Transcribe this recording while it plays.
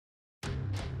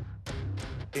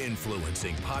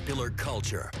influencing popular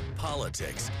culture,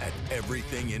 politics, and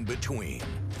everything in between.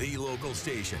 The local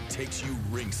station takes you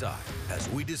ringside as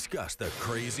we discuss the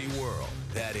crazy world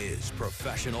that is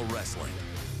professional wrestling.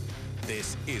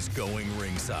 This is Going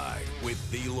Ringside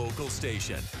with the local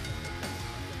station.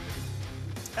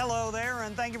 Hello there,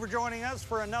 and thank you for joining us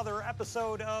for another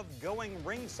episode of Going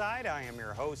Ringside. I am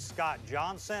your host, Scott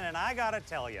Johnson, and I gotta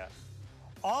tell you,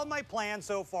 all my plans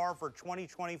so far for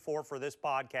 2024 for this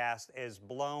podcast is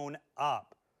blown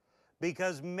up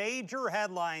because major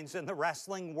headlines in the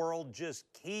wrestling world just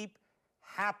keep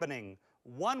happening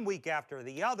one week after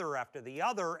the other,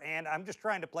 and I'm just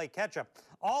trying to play catch up.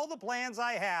 All the plans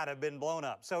I had have been blown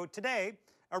up. So today,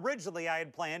 originally, I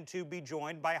had planned to be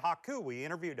joined by Haku. We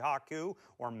interviewed Haku,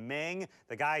 or Ming,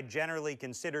 the guy generally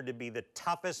considered to be the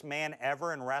toughest man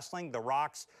ever in wrestling,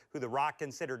 who The Rock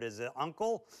considered his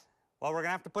uncle. Well, we're going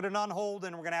to have to put it on hold,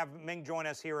 and we're going to have Ming join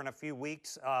us here in a few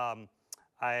weeks.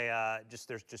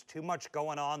 There's just too much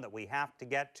going on that we have to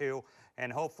get to,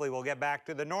 and hopefully we'll get back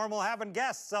to the normal having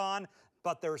guests on,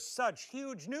 but there's such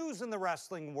huge news in the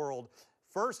wrestling world.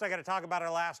 First, I got to talk about our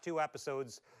last two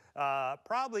episodes.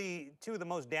 Probably two of the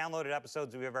most downloaded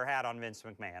episodes we've ever had on Vince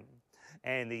McMahon,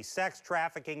 and the sex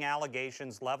trafficking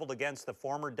allegations leveled against the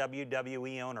former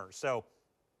WWE owner. So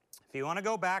if you want to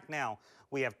go back now,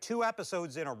 we have two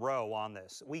episodes in a row on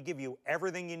this. We give you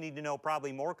everything you need to know,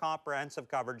 probably more comprehensive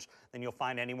coverage than you'll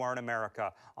find anywhere in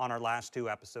America on our last two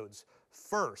episodes.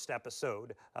 First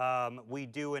episode, we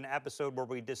do an episode where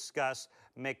we discuss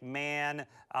McMahon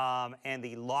and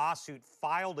the lawsuit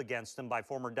filed against him by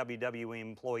former WWE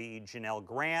employee Janelle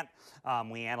Grant.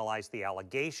 We analyze the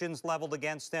allegations leveled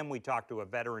against him. We talk to a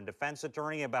veteran defense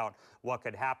attorney about what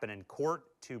could happen in court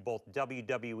to both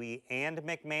WWE and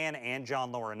McMahon and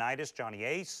John Laurinaitis, Johnny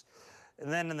Ace.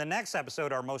 And then in the next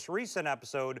episode, our most recent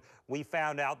episode, we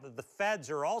found out that the feds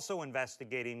are also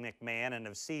investigating McMahon and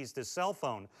have seized his cell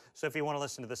phone. So if you want to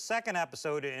listen to the second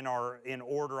episode in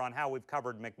order on how we've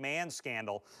covered McMahon's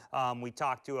scandal, we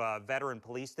talked to a veteran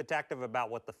police detective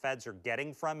about what the feds are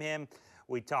getting from him.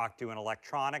 We talked to an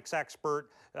electronics expert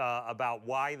about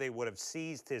why they would have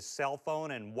seized his cell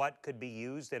phone and what could be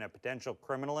used in a potential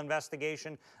criminal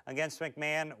investigation against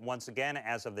McMahon. Once again,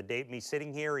 as of the date me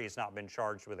sitting here, he has not been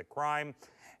charged with a crime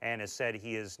and has said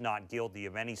he is not guilty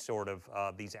of any sort of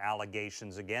these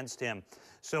allegations against him.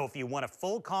 So if you want a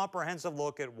full comprehensive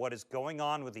look at what is going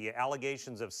on with the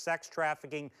allegations of sex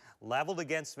trafficking leveled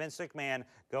against Vince McMahon,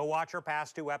 go watch our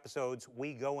past two episodes.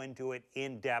 We go into it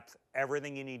in depth,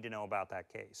 everything you need to know about that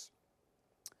case.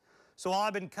 So while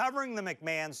I've been covering the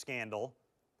McMahon scandal,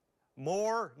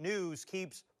 more news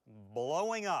keeps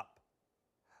blowing up.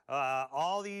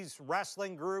 All these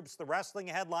wrestling groups, the wrestling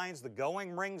headlines, the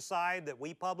Going Ringside that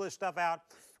we publish stuff out,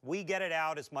 we get it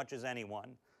out as much as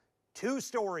anyone. Two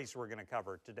stories we're going to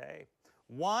cover today.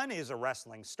 One is a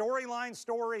wrestling storyline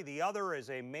story. The other is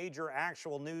a major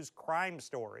actual news crime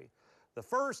story. The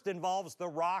first involves The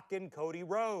Rock and Cody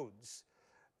Rhodes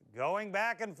going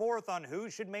back and forth on who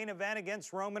should main event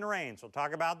against Roman Reigns. We'll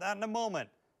talk about that in a moment.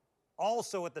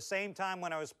 Also, at the same time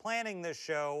when I was planning this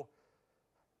show,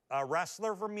 a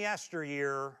wrestler from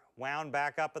yesteryear wound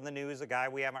back up in the news, a guy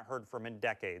we haven't heard from in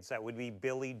decades. That would be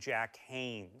Billy Jack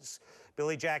Haynes.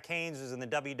 Billy Jack Haynes is in the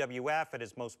WWF at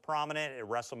his most prominent at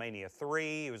WrestleMania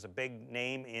 3. He was a big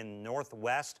name in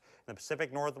Northwest, in the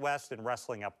Pacific Northwest, and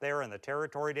wrestling up there in the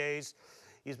territory days.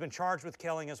 He's been charged with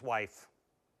killing his wife.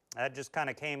 That just kind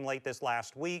of came late this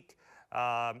last week.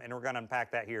 And we're going to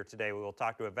unpack that here today. We will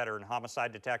talk to a veteran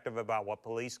homicide detective about what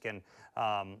police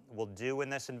will do in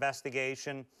this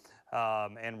investigation.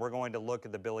 And we're going to look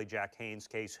at the Billy Jack Haynes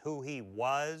case, who he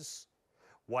was,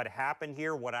 what happened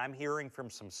here, what I'm hearing from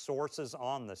some sources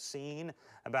on the scene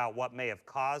about what may have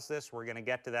caused this. We're going to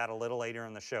get to that a little later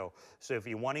in the show. So if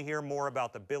you want to hear more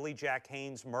about the Billy Jack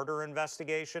Haynes murder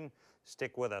investigation,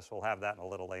 stick with us. We'll have that a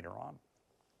little later on.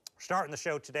 We're starting the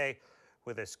show today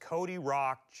with this Cody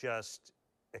Rock just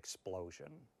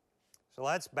explosion. So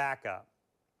let's back up.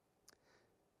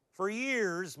 For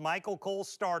years, Michael Cole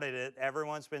started it.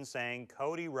 Everyone's been saying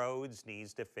Cody Rhodes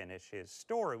needs to finish his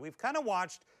story. We've kind of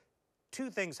watched two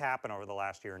things happen over the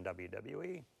last year in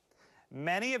WWE.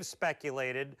 Many have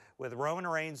speculated with Roman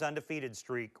Reigns' undefeated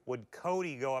streak, would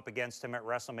Cody go up against him at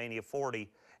WrestleMania 40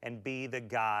 and be the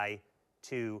guy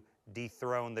to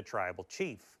dethrone the tribal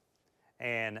chief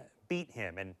and beat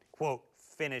him and, quote,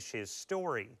 finish his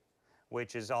story,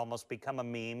 which has almost become a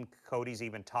meme. Cody's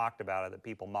even talked about it, that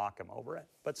people mock him over it,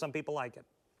 but some people like it.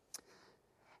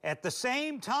 At the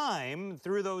same time,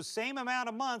 through those same amount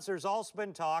of months, there's also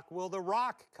been talk, will The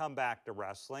Rock come back to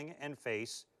wrestling and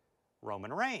face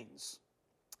Roman Reigns?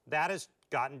 That has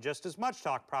gotten just as much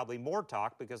talk, probably more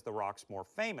talk, because The Rock's more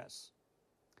famous.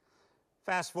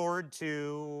 Fast forward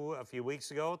to a few weeks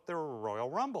ago at the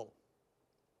Royal Rumble.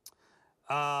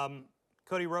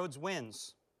 Cody Rhodes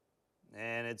wins,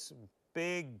 and it's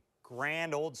big,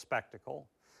 grand old spectacle.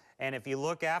 And if you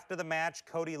look after the match,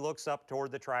 Cody looks up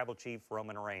toward the tribal chief,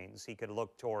 Roman Reigns. He could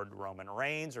look toward Roman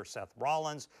Reigns or Seth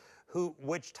Rollins.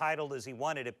 Which title does he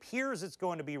want? It appears it's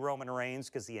going to be Roman Reigns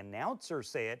because the announcers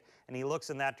say it, and he looks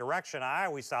in that direction. I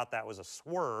always thought that was a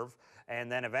swerve,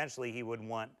 and then eventually he would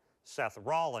want Seth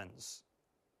Rollins'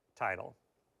 title.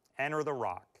 Enter The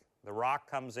Rock. The Rock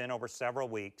comes in over several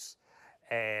weeks,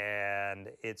 and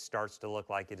it starts to look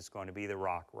like it is going to be The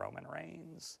Rock, Roman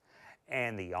Reigns.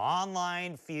 And the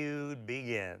online feud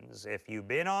begins. If you've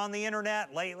been on the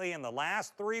internet lately in the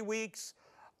last 3 weeks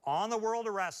on the world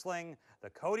of wrestling, the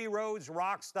Cody Rhodes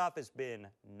Rock stuff has been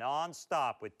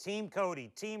nonstop with Team Cody,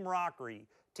 Team Rocky,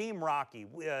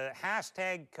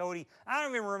 hashtag Cody. I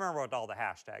don't even remember what all the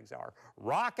hashtags are.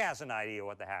 Rock has an idea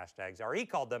what the hashtags are. He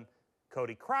called them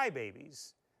Cody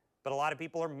Crybabies. But a lot of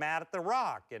people are mad at The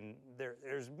Rock, and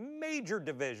there's major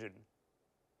division.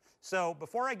 So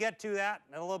before I get to that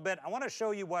in a little bit, I want to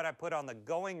show you what I put on the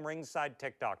Going Ringside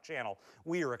TikTok channel.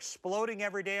 We are exploding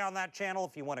every day on that channel.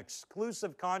 If you want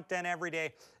exclusive content every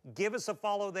day, give us a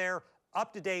follow there.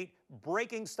 Up to date,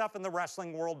 breaking stuff in the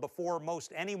wrestling world before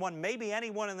most anyone, maybe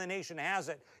anyone in the nation has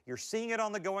it. You're seeing it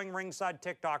on the Going Ringside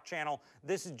TikTok channel.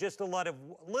 This is just a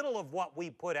little of what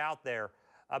we put out there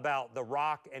about the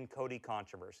Rock and Cody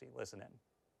controversy. Listen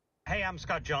in. Hey, I'm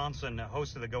Scott Johnson,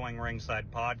 host of the Going Ringside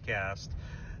podcast.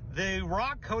 The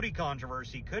Rock-Cody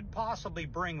controversy could possibly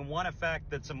bring one effect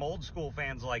that some old school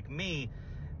fans like me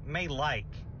may like.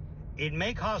 It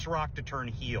may cause Rock to turn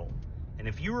heel. And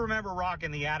if you remember Rock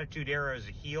in the Attitude Era as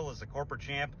a heel, as a corporate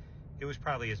champ, it was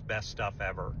probably his best stuff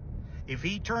ever. If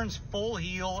he turns full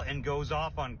heel and goes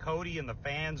off on Cody and the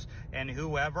fans and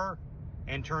whoever,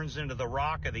 and turns into the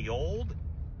Rock of the old,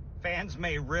 fans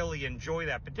may really enjoy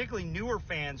that, particularly newer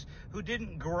fans who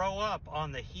didn't grow up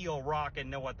on the heel Rock and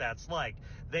know what that's like.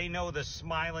 They know the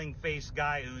smiling face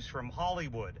guy who's from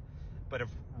Hollywood. But if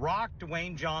Rock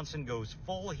Dwayne Johnson goes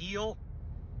full heel,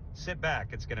 sit back,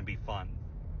 it's going to be fun.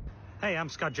 Hey, I'm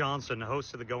Scott Johnson,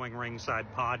 host of the Going Ringside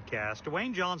podcast.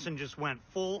 Dwayne Johnson just went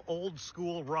full old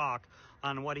school Rock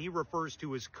on what he refers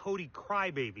to as Cody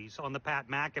Crybabies on the Pat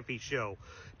McAfee show.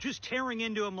 Just tearing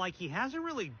into him like he hasn't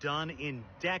really done in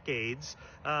decades,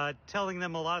 telling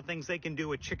them a lot of things they can do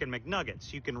with Chicken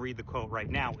McNuggets. You can read the quote right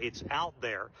now. It's out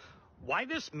there. Why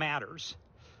this matters,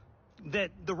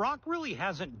 that The Rock really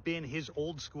hasn't been his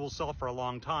old school self for a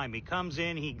long time. He comes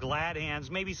in, he glad hands,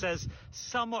 maybe says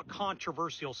somewhat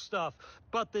controversial stuff,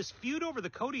 but this feud over the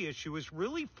Cody issue has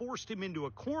really forced him into a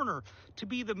corner to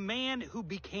be the man who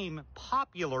became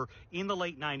popular in the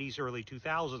late 90s, early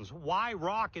 2000s. Why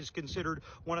Rock is considered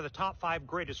one of the top 5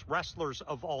 greatest wrestlers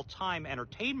of all time,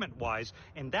 entertainment-wise,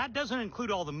 and that doesn't include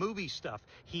all the movie stuff.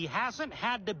 He hasn't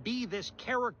had to be this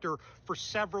character for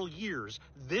several years.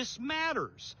 This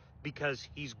matters because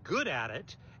he's good at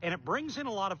it, and it brings in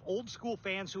a lot of old school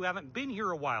fans who haven't been here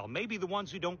a while, maybe the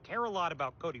ones who don't care a lot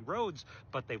about Cody Rhodes,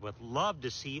 but they would love to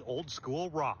see old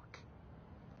school Rock.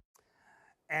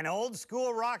 And old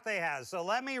school Rock they have. So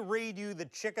let me read you the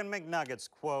Chicken McNuggets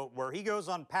quote where he goes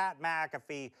on Pat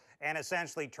McAfee and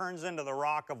essentially turns into the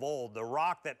Rock of old, the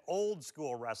Rock that old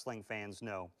school wrestling fans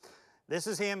know. This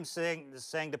is him saying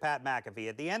to Pat McAfee,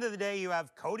 at the end of the day, you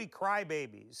have Cody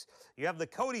Crybabies, you have the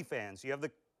Cody fans, you have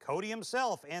the Cody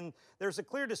himself, and there's a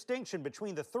clear distinction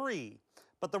between the three.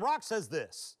 But The Rock says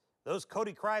this, those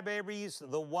Cody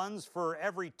Crybabies, the ones for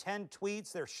every 10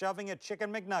 tweets, they're shoving a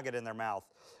Chicken McNugget in their mouth.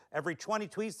 Every 20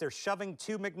 tweets, they're shoving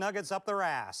 2 McNuggets up their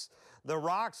ass. The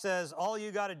Rock says all you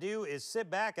got to do is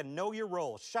sit back and know your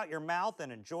role. Shut your mouth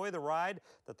and enjoy the ride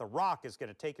that The Rock is going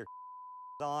to take your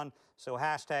on. So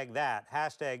hashtag that.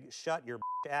 Hashtag shut your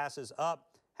asses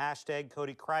up. Hashtag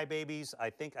Cody Crybabies. I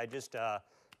think I just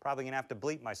probably going to have to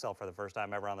bleep myself for the first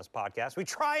time ever on this podcast. We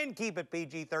try and keep it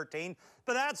PG-13,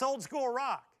 but that's old school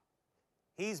Rock.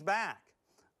 He's back.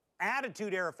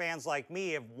 Attitude Era fans like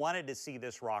me have wanted to see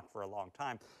this Rock for a long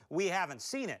time. We haven't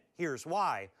seen it. Here's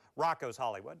why. Rocco's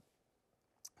Hollywood.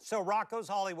 So Rocco's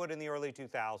Hollywood in the early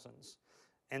 2000s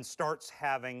and starts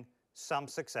having some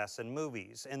success in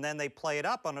movies. And then they play it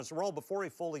up on his role before he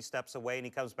fully steps away and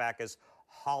he comes back as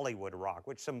Hollywood Rock,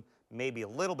 which some maybe a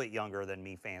little bit younger than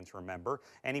me fans remember,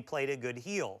 and he played a good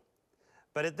heel.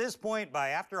 But at this point, by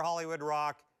after Hollywood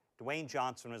Rock, Dwayne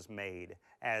Johnson was made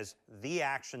as the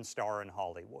action star in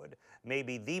Hollywood,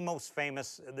 maybe the most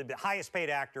famous, the highest paid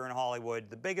actor in Hollywood,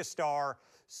 the biggest star.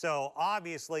 So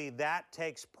obviously that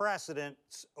takes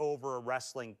precedence over a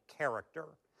wrestling character.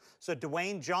 So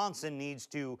Dwayne Johnson needs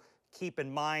to keep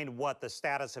in mind what the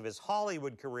status of his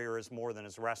Hollywood career is more than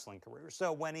his wrestling career.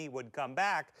 So when he would come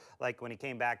back, like when he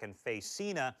came back and faced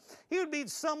Cena, he would be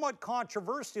somewhat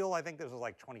controversial. I think this was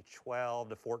like 2012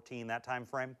 to 14, that time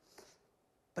frame.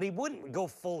 But he wouldn't go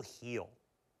full heel.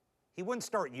 He wouldn't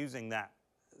start using that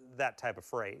type of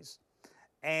phrase.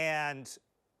 And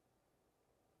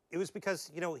it was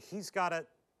because, you know, he's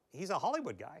a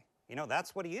Hollywood guy. You know,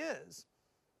 that's what he is.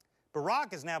 But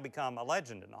Rock has now become a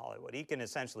legend in Hollywood. He can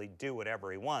essentially do whatever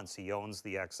he wants. He owns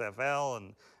the XFL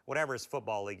and whatever his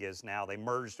football league is now. They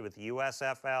merged with the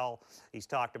USFL. He's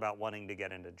talked about wanting to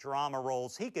get into drama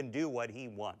roles. He can do what he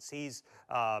wants. He's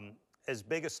as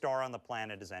big a star on the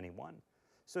planet as anyone.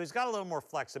 So he's got a little more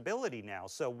flexibility now.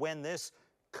 So when this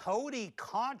Cody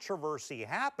controversy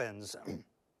happens,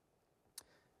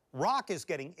 Rock is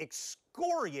getting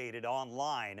excoriated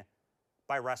online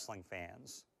by wrestling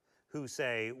fans who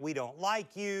say, we don't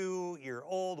like you, you're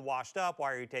old, washed up, why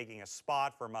are you taking a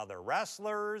spot from other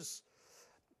wrestlers?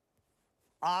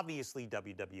 Obviously,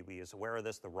 WWE is aware of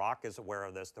this. The Rock is aware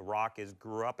of this. The Rock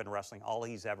grew up in wrestling. All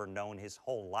he's ever known his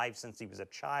whole life since he was a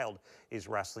child is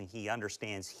wrestling. He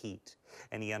understands heat,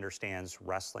 and he understands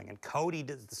wrestling. And Cody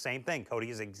does the same thing. Cody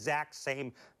has the exact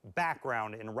same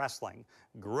background in wrestling.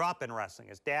 Grew up in wrestling.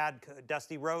 His dad,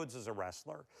 Dusty Rhodes, is a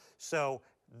wrestler. So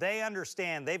they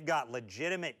understand they've got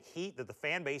legitimate heat that the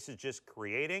fan base is just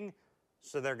creating,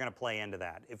 so they're going to play into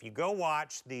that. If you go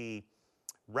watch the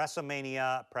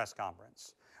WrestleMania press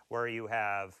conference, where you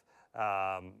have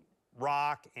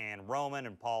Rock and Roman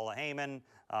and Paul Heyman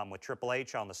with Triple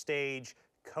H on the stage,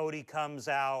 Cody comes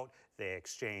out, they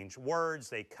exchange words,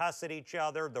 they cuss at each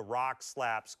other, The Rock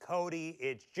slaps Cody.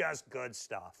 It's just good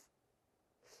stuff.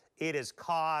 It has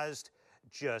caused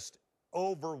just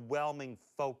overwhelming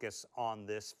focus on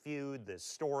this feud, this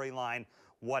storyline,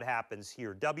 what happens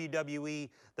here. WWE,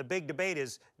 the big debate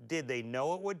is, did they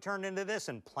know it would turn into this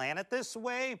and plan it this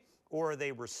way, or are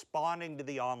they responding to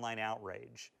the online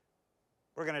outrage?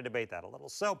 We're going to debate that a little.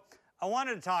 So I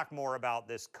wanted to talk more about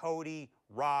this Cody,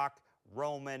 Rock,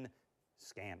 Roman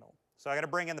scandal. So I got to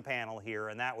bring in the panel here,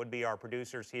 and that would be our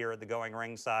producers here at the Going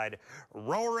Ringside.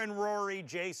 Roarin' Rory,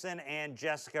 Jason, and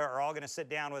Jessica are all going to sit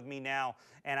down with me now,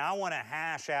 and I want to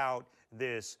hash out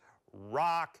this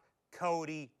Rock,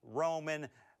 Cody, Roman.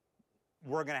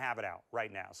 We're going to have it out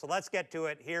right now. So let's get to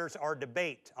it. Here's our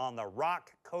debate on the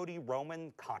Rock, Cody,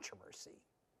 Roman controversy.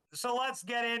 So let's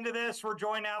get into this. We're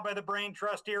joined now by the brain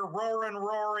trust here, Roarin'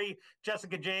 Rory,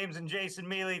 Jessica James, and Jason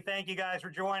Mealy. Thank you guys for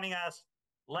joining us.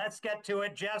 Let's get to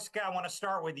it. Jessica, I want to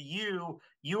start with you.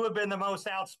 You have been the most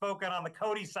outspoken on the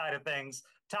Cody side of things.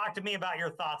 Talk to me about your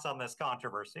thoughts on this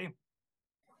controversy.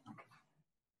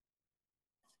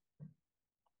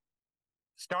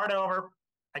 Start over.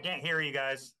 I can't hear you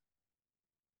guys.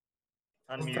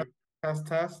 Unmute.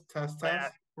 Test.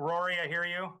 Rory, I hear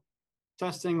you.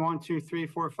 Testing 1, 2, 3,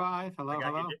 4, 5. Hello,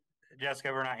 hello.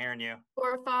 Jessica, we're not hearing you.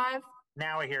 4, 5.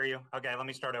 Now I hear you. Okay, let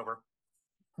me start over.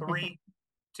 3,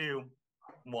 2,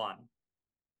 1.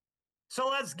 So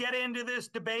let's get into this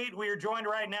debate. We are joined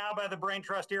right now by the brain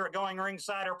trust here at Going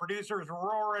Ringside. Our producers,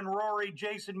 Roarin' Rory,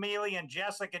 Jason Mealy, and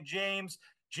Jessica James.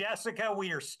 Jessica,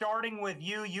 we are starting with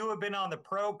you. You have been on the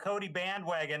pro Cody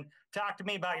bandwagon. Talk to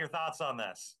me about your thoughts on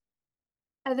this.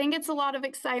 I think it's a lot of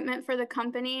excitement for the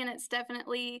company, and it's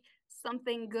definitely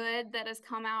something good that has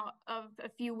come out of a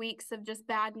few weeks of just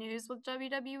bad news with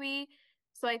WWE.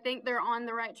 So I think they're on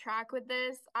the right track with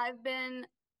this. I've been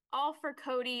all for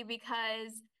Cody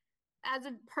because as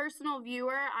a personal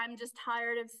viewer, I'm just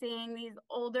tired of seeing these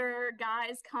older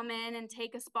guys come in and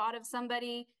take a spot of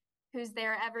somebody who's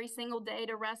there every single day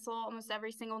to wrestle almost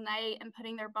every single night and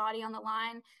putting their body on the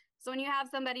line. So when you have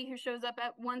somebody who shows up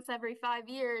at once every 5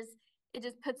 years, it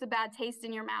just puts a bad taste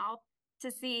in your mouth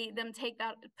to see them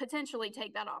potentially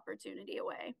take that opportunity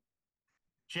away.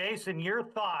 Jason, your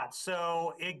thoughts.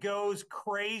 So it goes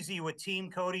crazy with Team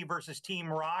Cody versus Team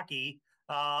Rocky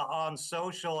on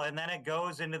social, and then it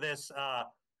goes into this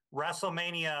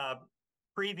WrestleMania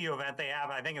preview event they have.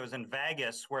 I think it was in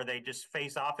Vegas, where they just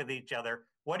face off with each other.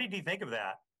 What did you think of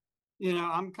that? You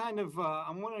know, I'm kind of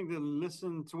I'm wanting to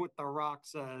listen to what The Rock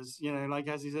says. You know, like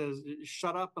as he says,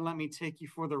 "Shut up and let me take you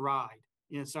for the ride."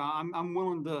 You know, so I'm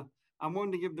willing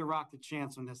to give The Rock the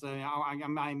chance on this.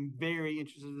 I'm very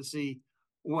interested to see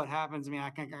what happens. I mean,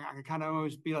 I can kind of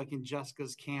always be like in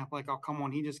Jessica's camp, like, oh, come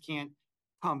on, he just can't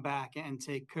come back and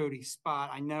take Cody's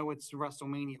spot. I know it's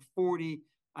WrestleMania 40.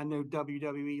 I know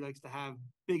WWE likes to have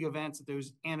big events at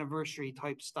those anniversary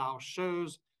type style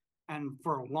shows. And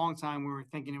for a long time, we were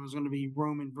thinking it was going to be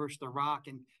Roman versus The Rock,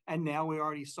 and now we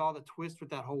already saw the twist with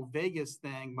that whole Vegas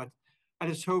thing. But I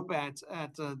just hope at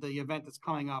the event that's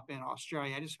coming up in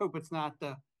Australia, I just hope it's not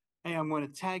the, hey, I'm going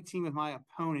to tag team with my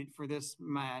opponent for this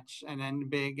match and then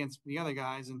be against the other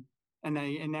guys, and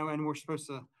we're supposed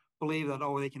to believe that,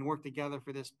 oh, they can work together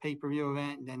for this pay-per-view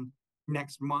event, and then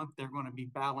next month they're going to be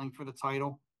battling for the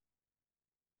title.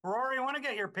 Rory, I want to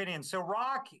get your opinion. So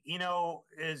Rock,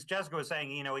 as Jessica was saying,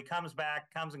 he comes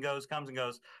back, comes and goes.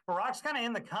 But Rock's kind of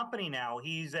in the company now.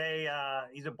 He's a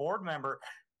board member.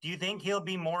 Do you think he'll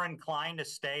be more inclined to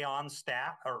stay on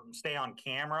staff or stay on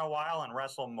camera a while and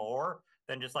wrestle more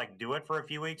than just like do it for a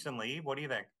few weeks and leave? What do you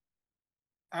think?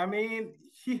 I mean,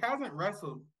 he hasn't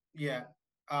wrestled yet.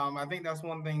 I think that's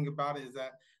one thing about it is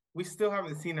that we still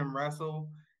haven't seen him wrestle.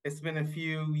 It's been a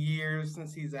few years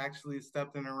since he's actually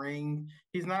stepped in a ring.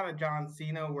 He's not a John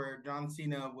Cena where John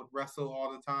Cena would wrestle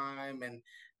all the time. And,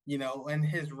 in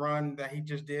his run that he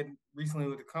just did recently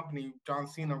with the company, John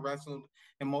Cena wrestled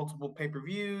in multiple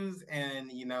pay-per-views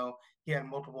and, he had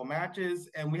multiple matches.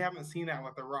 And we haven't seen that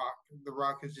with The Rock. The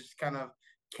Rock has just kind of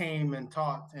came and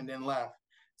talked and then left.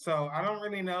 So I don't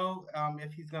really know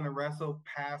if he's going to wrestle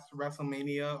past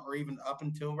WrestleMania or even up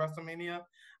until WrestleMania.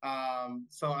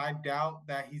 So I doubt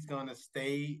that he's going to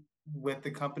stay with the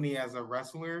company as a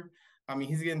wrestler. I mean,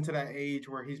 he's getting to that age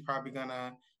where he's probably going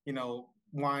to,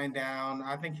 wind down.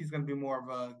 I think he's going to be more of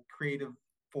a creative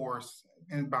force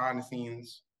in behind the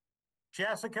scenes.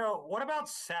 Jessica, what about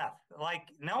Seth? Like,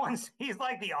 he's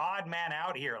like the odd man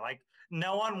out here. Like,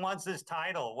 no one wants his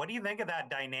title. What do you think of that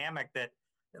dynamic that,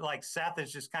 like, Seth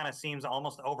is just kind of seems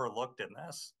almost overlooked in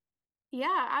this?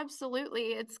 Yeah,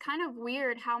 absolutely. It's kind of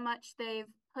weird how much they've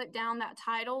put down that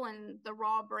title and the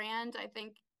Raw brand. I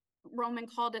think Roman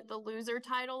called it the loser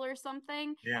title or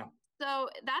something. Yeah. So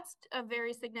that's a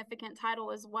very significant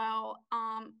title as well.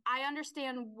 I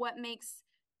understand what makes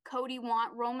Cody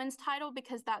want Roman's title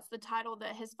because that's the title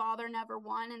that his father never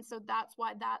won. And so that's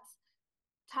why that's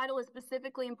title is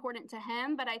specifically important to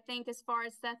him. But I think as far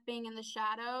as Seth being in the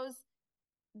shadows,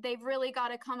 they've really got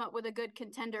to come up with a good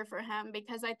contender for him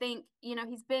because I think,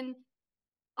 he's been,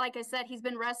 like I said, he's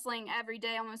been wrestling every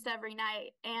day, almost every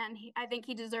night. And I think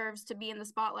he deserves to be in the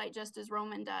spotlight just as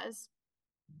Roman does.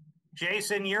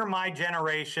 Jason, you're my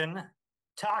generation.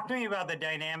 Talk to me about the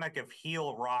dynamic of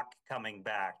heel Rock coming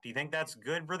back. Do you think that's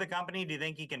good for the company? Do you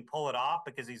think he can pull it off?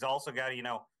 Because he's also got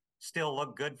to, still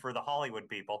look good for the Hollywood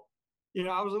people.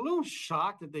 I was a little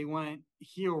shocked that they went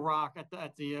heel Rock at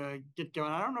the get go.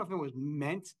 And I don't know if it was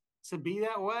meant to be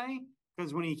that way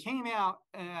because when he came out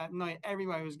at night,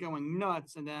 everybody was going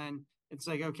nuts. And then it's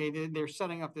like, okay, they're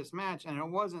setting up this match. And it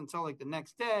wasn't until like the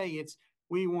next day,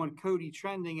 we want Cody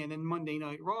trending. And then Monday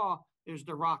Night Raw, there's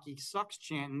the Rocky sucks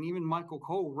chant. And even Michael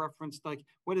Cole referenced, like,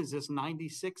 what is this,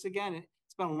 96 again?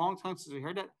 It's been a long time since I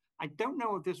heard that. I don't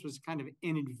know if this was kind of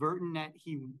inadvertent that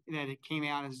it came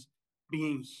out as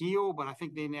being heel, but I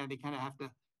think they kind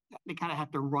of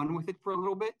have to run with it for a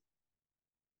little bit.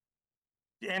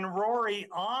 And Rory,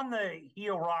 on the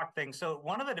heel Rock thing, so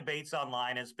one of the debates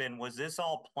online has been, was this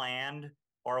all planned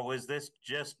or was this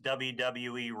just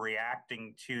WWE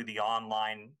reacting to the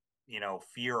online,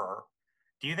 furor?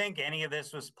 Do you think any of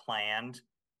this was planned?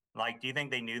 Like, do you think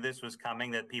they knew this was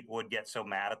coming, that people would get so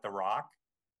mad at The Rock?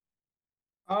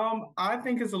 I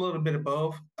think it's a little bit of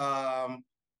both.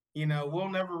 We'll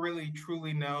never really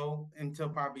truly know until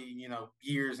probably,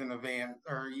 years in advance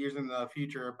or years in the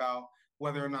future about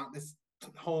whether or not this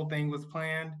whole thing was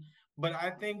planned. But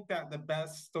I think that the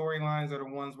best storylines are the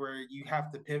ones where you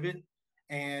have to pivot.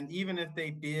 And even if they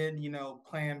did,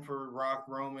 plan for Rock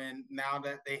Roman, now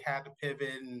that they had to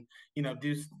pivot and,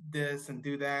 do this and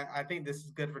do that, I think this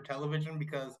is good for television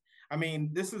because, I mean,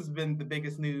 this has been the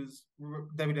biggest news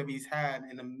WWE's had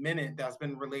in a minute that's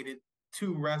been related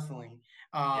to wrestling.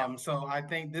 So I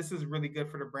think this is really good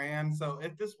for the brand. So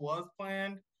if this was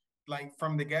planned, like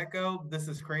from the get-go, this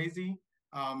is crazy.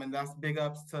 And that's big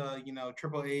ups to,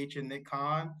 Triple H and Nick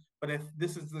Khan. But if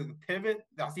this is the pivot,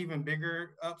 that's even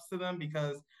bigger ups to them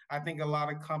because I think a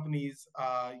lot of companies,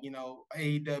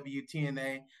 AEW,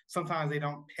 TNA, sometimes they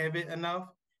don't pivot enough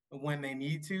when they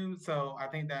need to. So I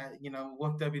think that,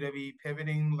 with WWE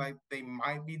pivoting like they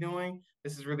might be doing,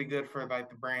 this is really good for like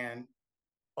the brand.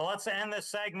 Well, let's end this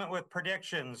segment with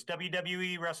predictions.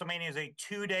 WWE WrestleMania is a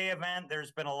 2-day event.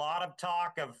 There's been a lot of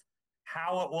talk of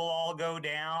how it will all go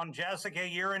down. Jessica,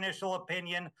 your initial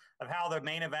opinion of how the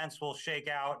main events will shake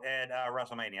out at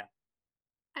WrestleMania?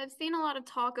 I've seen a lot of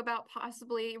talk about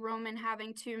possibly Roman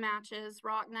having 2 matches,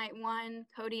 Rock Night 1,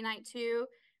 Cody Night 2.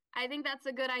 I think that's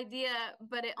a good idea,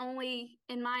 but it only,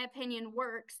 in my opinion,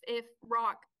 works if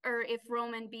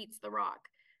Roman beats The Rock.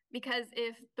 Because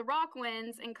if The Rock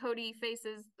wins and Cody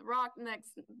faces The Rock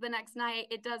the next night,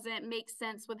 it doesn't make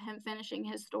sense with him finishing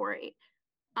his story.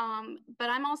 But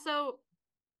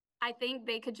I think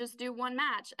they could just do one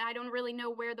match. I don't really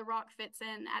know where The Rock fits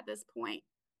in at this point.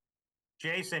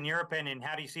 Jason, your opinion,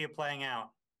 how do you see it playing out?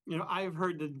 I've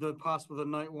heard the possible the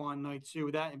night one, night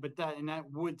two, that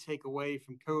would take away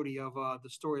from Cody of the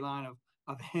storyline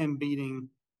of him beating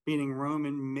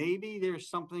Roman. Maybe there's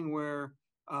something where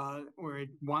it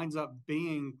winds up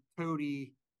being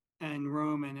Cody and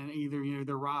Roman, and either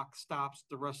The Rock stops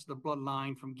the rest of the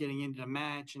bloodline from getting into the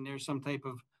match, and there's some type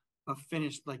of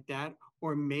finish like that,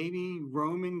 or maybe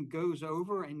Roman goes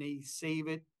over and they save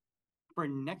it for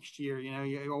next year.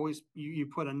 You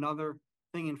put another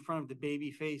thing in front of the baby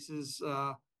faces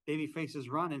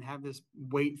run and have this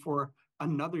wait for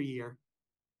another year.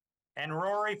 And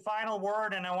Rory, final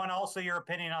word, and I want also your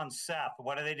opinion on Seth.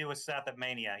 What do they do with Seth at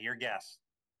Mania? Your guess.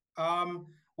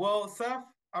 Well, Seth,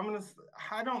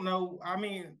 I don't know. I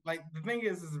mean, like, the thing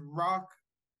is Rock,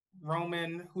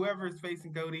 Roman, whoever is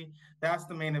facing Cody, that's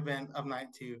the main event of night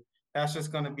two. That's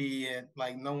just going to be it.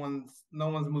 Like, no one's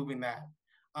moving that.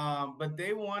 But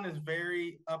day one is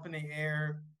very up in the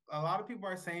air. A lot of people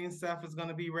are saying Seth is going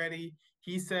to be ready.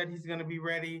 He said he's going to be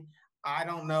ready. I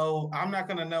don't know. I'm not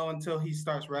going to know until he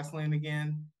starts wrestling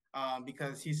again,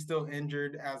 because he's still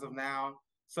injured as of now.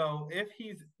 So if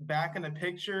he's back in the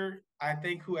picture, I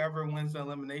think whoever wins the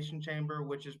Elimination Chamber,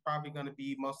 which is probably going to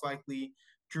be most likely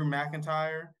Drew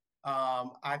McIntyre,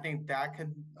 I think that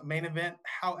could main event.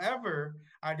 However,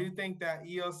 I do think that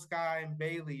Io Sky and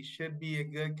Bayley should be a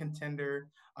good contender.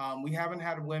 We haven't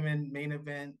had women main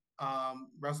event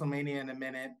WrestleMania in a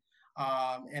minute.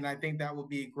 And I think that would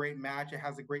be a great match. It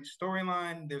has a great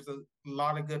storyline. There's a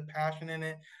lot of good passion in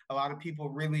it. A lot of people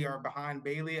really are behind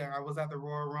Bayley. I was at the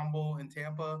Royal Rumble in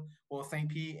Tampa, St.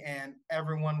 Pete, and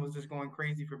everyone was just going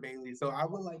crazy for Bayley. So I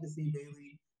would like to see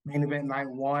Bayley main event night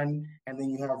one, and then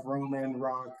you have Roman,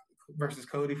 Rock versus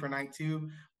Cody for night two.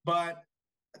 But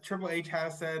Triple H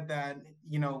has said that,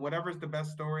 whatever's the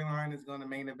best storyline is going to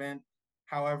main event.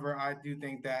 However, I do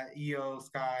think that Io,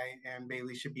 Sky, and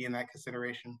Bayley should be in that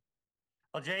consideration.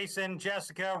 Well, Jason,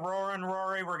 Jessica,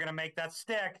 Rory, we're going to make that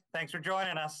stick. Thanks for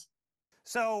joining us.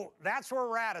 So that's where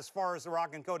we're at as far as The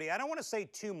Rock and Cody. I don't want to say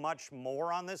too much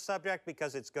more on this subject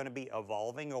because it's going to be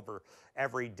evolving over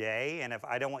every day. And if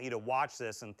I don't want you to watch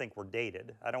this and think we're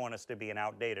dated, I don't want us to be an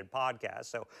outdated podcast.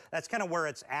 So that's kind of where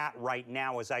it's at right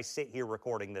now as I sit here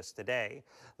recording this today.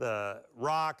 The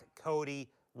Rock, Cody,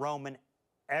 Roman,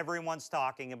 everyone's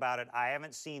talking about it. I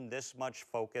haven't seen this much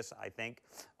focus, I think,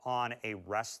 on a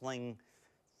wrestling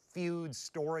feud,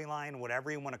 storyline,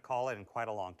 whatever you want to call it, in quite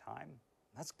a long time.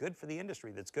 That's good for the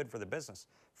industry. That's good for the business.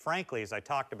 Frankly, as I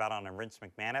talked about on the Vince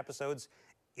McMahon episodes,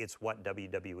 it's what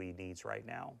WWE needs right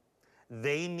now.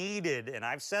 They needed, and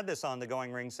I've said this on the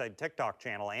Going Ringside TikTok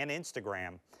channel and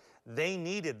Instagram, they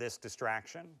needed this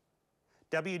distraction.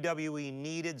 WWE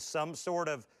needed some sort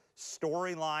of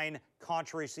storyline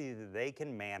controversy that they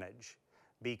can manage,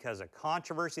 because a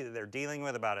controversy that they're dealing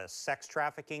with about a sex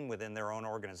trafficking within their own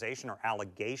organization, or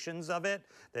allegations of it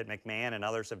that McMahon and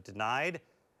others have denied,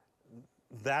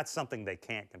 that's something they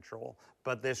can't control.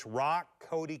 But this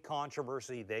Rock-Cody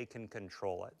controversy, they can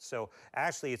control it. So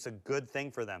actually, it's a good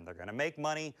thing for them. They're going to make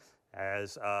money.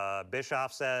 As Eric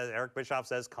Bischoff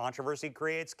says, controversy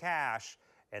creates cash.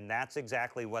 And that's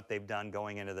exactly what they've done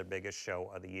going into their biggest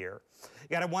show of the year. You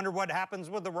got to wonder what happens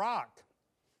with The Rock.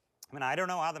 I mean, I don't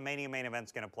know how the Mania main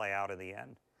event's going to play out in the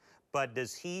end. But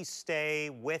does he stay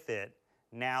with it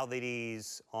now that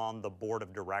he's on the board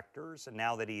of directors, and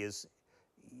now that he's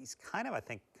kind of, I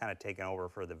think, taken over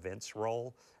for the Vince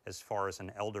role as far as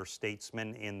an elder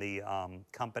statesman in the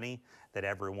company that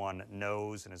everyone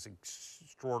knows and is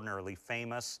extraordinarily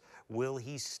famous? Will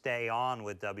he stay on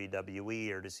with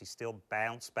WWE, or does he still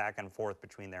bounce back and forth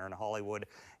between there and Hollywood?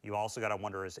 You also got to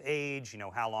wonder his age.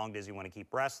 How long does he want to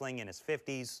keep wrestling in his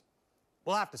 50s?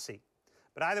 We'll have to see.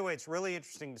 But either way, it's really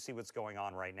interesting to see what's going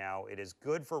on right now. It is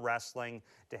good for wrestling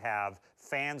to have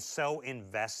fans so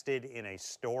invested in a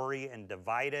story and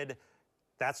divided.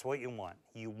 That's what you want.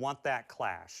 You want that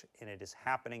clash, and it is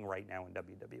happening right now in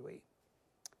WWE.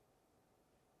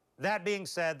 That being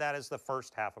said, that is the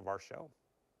first half of our show.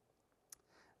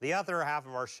 The other half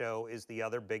of our show is the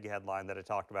other big headline that I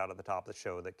talked about at the top of the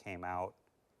show that came out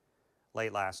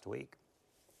late last week.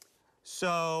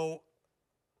 So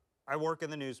I work in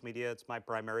the news media. It's my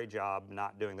primary job,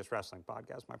 not doing this wrestling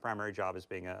podcast. My primary job is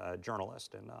being a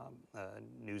journalist and a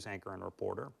news anchor and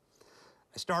reporter.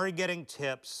 I started getting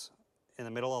tips in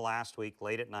the middle of last week,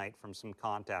 late at night, from some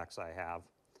contacts I have,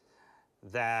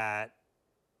 that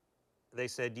they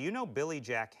said, do you know Billy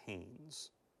Jack Haynes?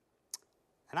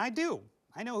 And I do.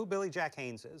 I know who Billy Jack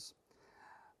Haynes is.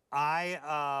 I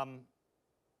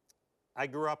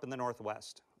grew up in the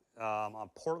Northwest on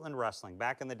Portland wrestling.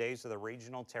 Back in the days of the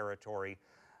regional territory,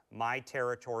 my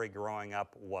territory growing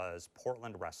up was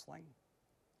Portland wrestling.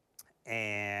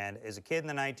 And as a kid in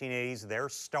the 1980s, their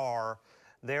star,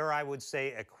 their, I would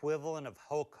say, equivalent of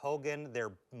Hulk Hogan,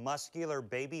 their muscular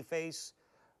baby face,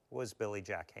 was Billy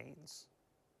Jack Haynes.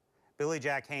 Billy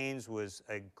Jack Haynes was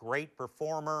a great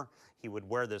performer. He would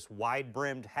wear this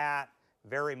wide-brimmed hat,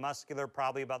 very muscular,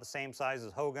 probably about the same size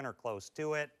as Hogan or close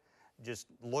to it. Just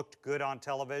looked good on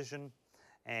television.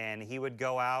 And he would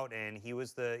go out, and he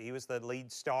was the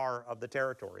lead star of the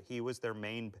territory. He was their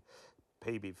main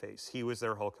baby face. He was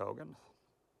their Hulk Hogan.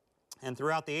 And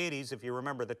throughout the 80s, if you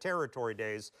remember the territory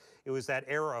days, it was that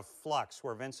era of flux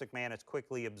where Vince McMahon is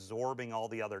quickly absorbing all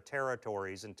the other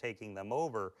territories and taking them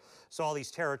over. So all these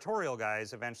territorial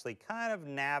guys eventually kind of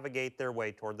navigate their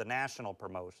way toward the national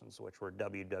promotions, which were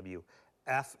WWF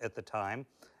at the time,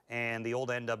 and the old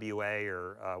NWA,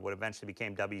 or what eventually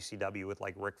became WCW with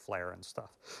like Ric Flair and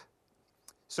stuff.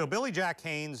 So Billy Jack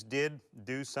Haynes did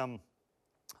do some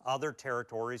other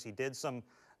territories. He did some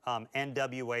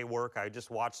NWA work. I just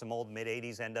watched some old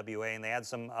mid-80s NWA, and they had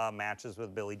some matches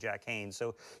with Billy Jack Haynes.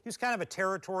 So he was kind of a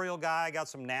territorial guy, got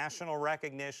some national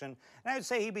recognition, and I would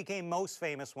say he became most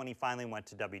famous when he finally went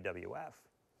to WWF.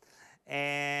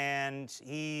 And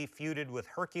he feuded with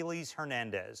Hercules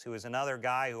Hernandez, who is another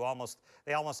guy who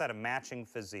they almost had a matching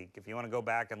physique. If you want to go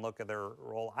back and look at their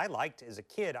role, as a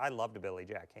kid, I loved Billy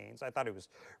Jack Haynes. I thought he was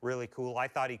really cool. I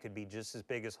thought he could be just as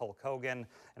big as Hulk Hogan,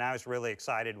 and I was really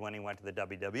excited when he went to the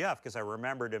WWF because I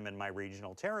remembered him in my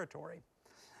regional territory.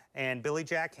 And Billy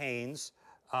Jack Haynes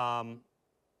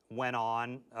went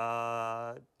on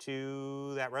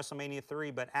to that WrestleMania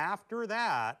 3, but after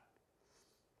that,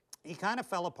 he kind of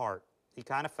fell apart. He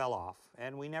kind of fell off,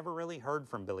 and we never really heard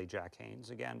from Billy Jack Haynes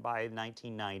again by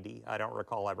 1990. I don't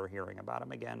recall ever hearing about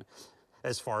him again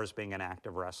as far as being an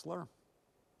active wrestler.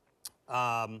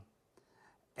 And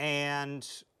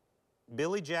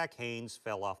Billy Jack Haynes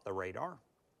fell off the radar.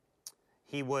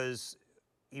 He was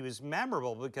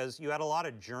memorable because you had a lot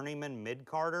of journeyman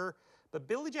mid-carder, but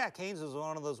Billy Jack Haynes was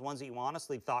one of those ones that you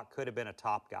honestly thought could have been a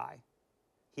top guy.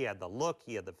 He had the look,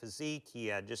 he had the physique, he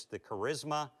had just the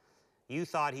charisma. You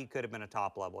thought he could have been a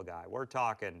top-level guy. We're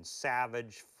talking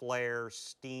Savage, Flair,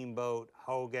 Steamboat,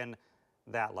 Hogan,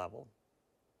 that level.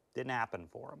 Didn't happen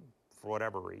for him, for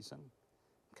whatever reason.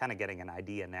 I'm kind of getting an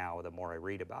idea now the more I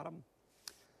read about him.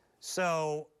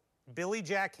 So Billy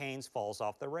Jack Haynes falls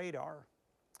off the radar.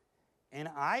 And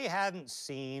I hadn't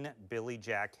seen Billy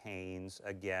Jack Haynes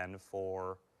again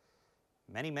for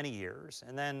many, many years.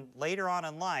 And then later on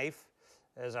in life,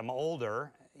 as I'm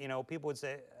older, you know, people would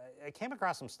say, I came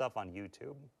across some stuff on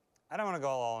YouTube. I don't want to go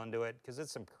all into it because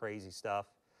it's some crazy stuff.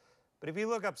 But if you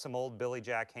look up some old Billy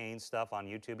Jack Haynes stuff on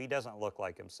YouTube, he doesn't look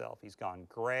like himself. He's gone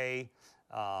gray.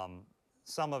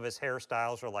 Some of his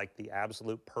hairstyles are like the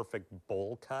absolute perfect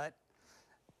bowl cut.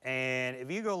 And if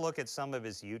you go look at some of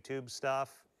his YouTube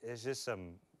stuff, it's just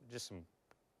some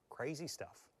crazy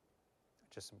stuff.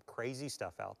 Just some crazy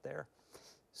stuff out there.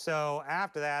 So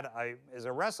after that, as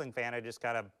a wrestling fan, I just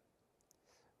kind of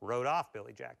wrote off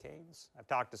Billy Jack Haynes. I've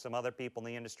talked to some other people in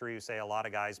the industry who say a lot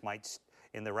of guys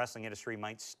in the wrestling industry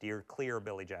might steer clear of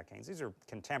Billy Jack Haynes. These are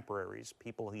contemporaries,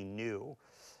 people he knew,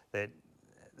 that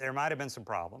there might have been some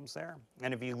problems there.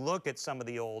 And if you look at some of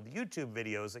the old YouTube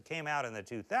videos that came out in the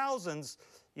 2000s,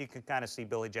 you can kind of see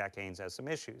Billy Jack Haynes has some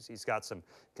issues. He's got some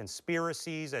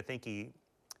conspiracies. I think he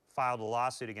filed a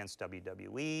lawsuit against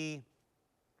WWE.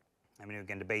 I mean, we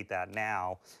can debate that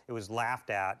now. It was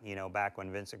laughed at, you know, back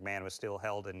when Vince McMahon was still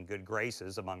held in good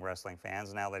graces among wrestling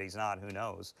fans. Now that he's not, who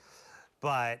knows?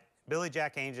 But Billy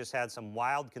Jack Haynes just had some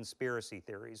wild conspiracy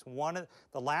theories.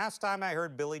 The last time I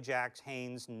heard Billy Jack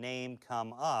Haynes' name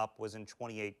come up was in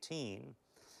 2018.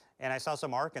 And I saw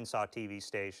some Arkansas TV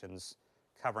stations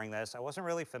covering this. I wasn't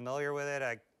really familiar with it.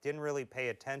 I didn't really pay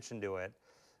attention to it.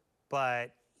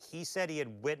 But he said he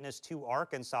had witnessed 2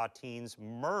 Arkansas teens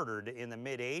murdered in the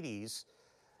mid-'80s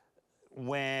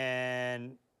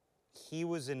when he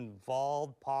was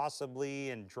involved possibly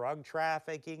in drug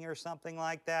trafficking or something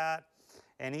like that.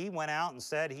 And he went out and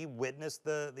said he witnessed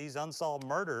these unsolved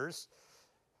murders.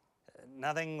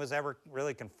 Nothing was ever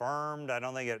really confirmed. I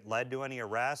don't think it led to any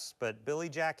arrests, but Billy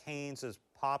Jack Haynes has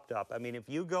popped up. I mean, if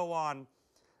you go on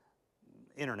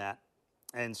internet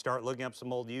and start looking up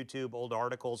some old YouTube, old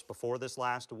articles before this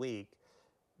last week,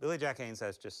 Billy Jack Haynes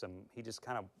has he just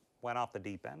kind of went off the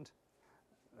deep end.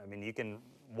 I mean, you can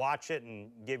watch it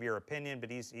and give your opinion, but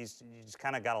he's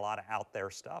kind of got a lot of out there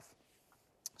stuff.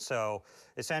 So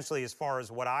essentially, as far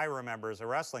as what I remember as a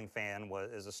wrestling fan,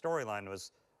 as a storyline,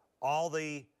 was all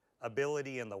the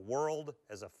ability in the world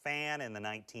as a fan in the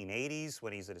 1980s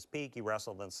when he's at his peak. He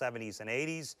wrestled in the 70s and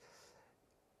 80s.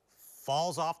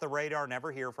 Falls off the radar,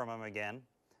 never hear from him again.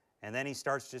 And then he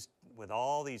starts just with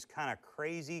all these kind of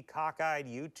crazy, cockeyed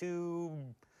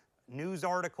YouTube news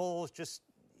articles. Just,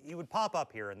 he would pop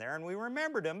up here and there. And we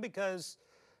remembered him because,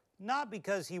 not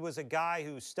because he was a guy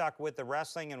who stuck with the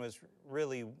wrestling and was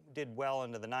really did well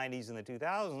into the 90s and the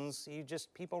 2000s. He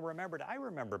just, people remembered. I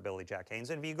remember Billy Jack Haynes.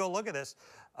 And if you go look at this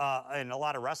in a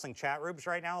lot of wrestling chat rooms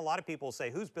right now, a lot of people say,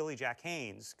 who's Billy Jack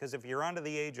Haynes? Because if you're under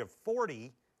the age of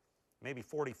 40, maybe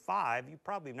 45, you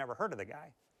probably never heard of the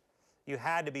guy. You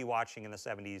had to be watching in the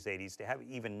 70s, 80s to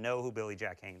even know who Billy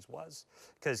Jack Haynes was,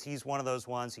 because he's one of those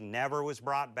ones. He never was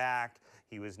brought back.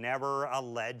 He was never a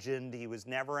legend. He was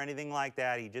never anything like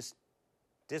that. He just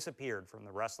disappeared from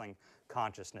the wrestling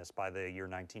consciousness by the year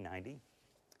 1990.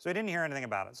 So I didn't hear anything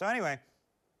about it. So anyway,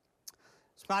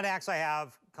 some acts I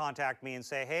have contact me and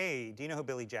say, hey, do you know who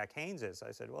Billy Jack Haynes is?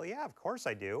 I said, well, yeah, of course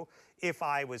I do. If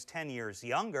I was 10 years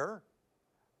younger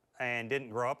and didn't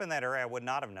grow up in that area, I would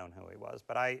not have known who he was.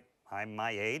 But I'm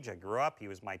my age. I grew up. He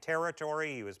was my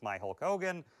territory. He was my Hulk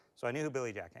Hogan. So I knew who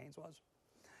Billy Jack Haynes was.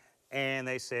 And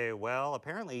they say, well,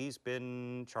 apparently he's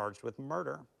been charged with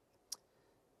murder.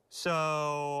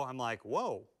 So I'm like,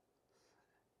 whoa.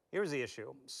 Here's the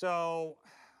issue. So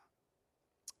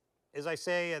as I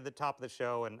say at the top of the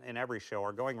show and in every show,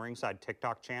 our Going Ringside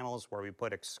TikTok channel is where we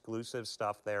put exclusive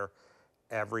stuff there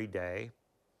every day.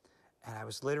 And I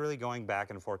was literally going back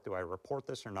and forth, do I report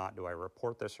this or not? Do I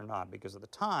report this or not? Because at the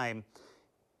time,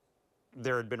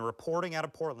 there had been reporting out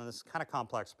of Portland, this is kind of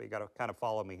complex, but you got to kind of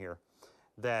follow me here,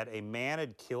 that a man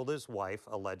had killed his wife,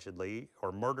 allegedly,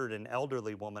 or murdered an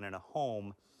elderly woman in a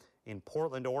home in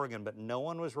Portland, Oregon, but no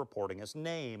one was reporting his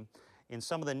name. In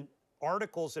some of the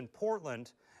articles in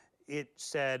Portland, it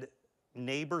said,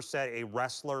 neighbors said a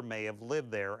wrestler may have lived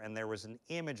there, and there was an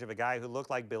image of a guy who looked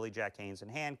like Billy Jack Haynes in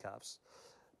handcuffs.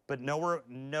 But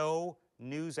no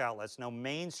news outlets, no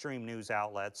mainstream news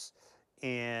outlets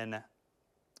in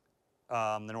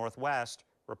the Northwest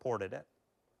reported it.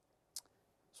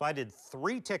 So I did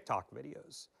 3 TikTok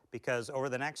videos because over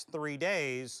the next 3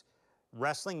 days,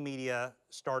 wrestling media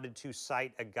started to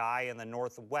cite a guy in the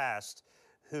Northwest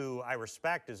who I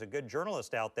respect as a good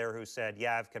journalist out there who said,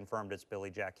 yeah, I've confirmed it's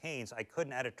Billy Jack Haynes. I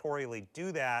couldn't editorially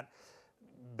do that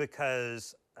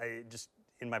because I just,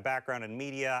 in my background in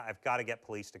media, I've got to get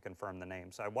police to confirm the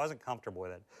name. So I wasn't comfortable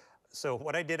with it. So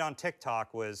what I did on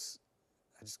TikTok was,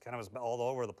 I just kind of was all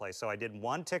over the place. So I did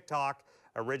one TikTok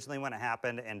originally when it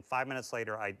happened, and 5 minutes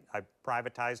later, I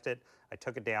privatized it. I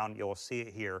took it down. You'll see it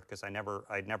here because I'd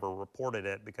never reported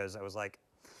it because I was like,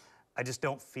 I just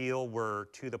don't feel we're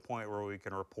to the point where we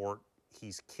can report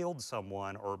he's killed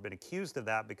someone or been accused of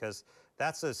that, because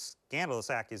that's a scandalous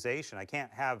accusation. I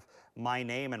can't have my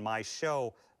name and my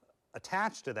show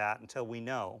attached to that until we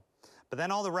know. But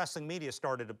then all the wrestling media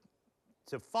started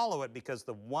to follow it because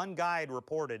the one guy had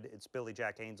reported it's Billy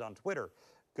Jack Haynes on Twitter.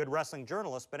 Good wrestling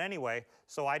journalist, but anyway,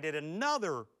 so I did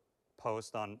another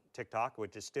post on TikTok,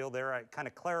 which is still there, kind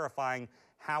of clarifying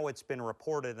how it's been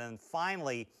reported. And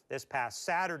finally, this past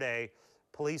Saturday,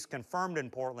 police confirmed in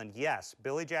Portland, yes,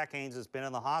 Billy Jack Haynes has been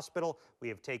in the hospital. We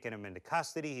have taken him into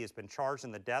custody. He has been charged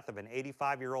in the death of an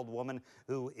 85-year-old woman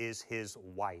who is his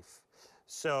wife.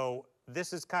 So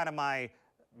this is kind of my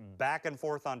back and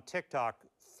forth on TikTok,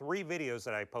 3 videos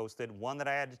that I posted, one that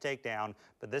I had to take down,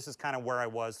 but this is kind of where I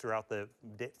was throughout the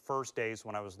first days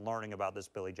when I was learning about this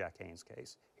Billy Jack Haynes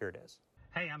case. Here it is.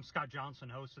 Hey, I'm Scott Johnson,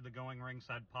 host of the Going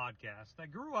Ringside podcast. I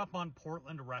grew up on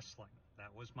Portland wrestling.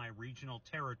 That was my regional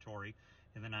territory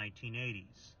in the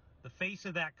 1980s. The face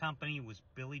of that company was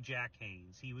Billy Jack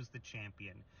Haynes. He was the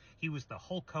champion. He was the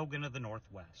Hulk Hogan of the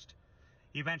Northwest.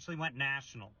 He eventually went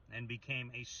national and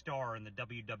became a star in the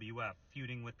WWF,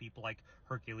 feuding with people like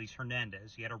Hercules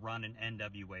Hernandez. He had a run in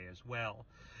NWA as well.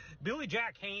 Billy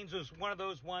Jack Haynes was one of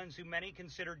those ones who many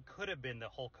considered could have been the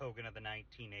Hulk Hogan of the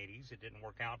 1980s. It didn't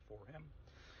work out for him.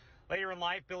 Later in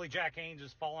life, Billy Jack Haynes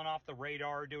has fallen off the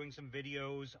radar, doing some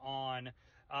videos on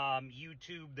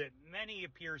YouTube that many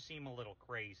appear seem a little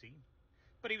crazy.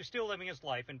 But he was still living his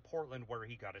life in Portland, where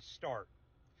he got his start.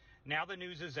 Now the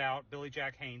news is out. Billy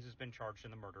Jack Haynes has been charged in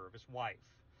the murder of his wife.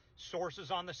 Sources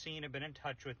on the scene have been in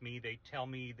touch with me. They tell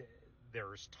me that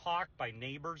there's talk by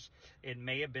neighbors it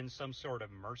may have been some sort of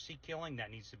mercy killing.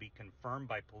 That needs to be confirmed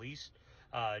by police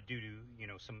due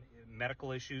to, some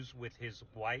medical issues with his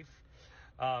wife.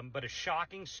 But a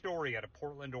shocking story out of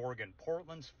Portland, Oregon.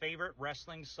 Portland's favorite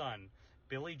wrestling son,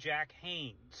 Billy Jack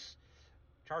Haynes,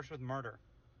 charged with murder.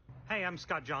 Hey, I'm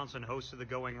Scott Johnson, host of the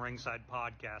Going Ringside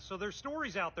podcast. So there's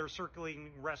stories out there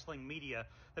circulating wrestling media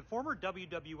that former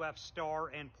WWF star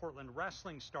and Portland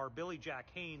wrestling star Billy Jack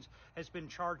Haynes has been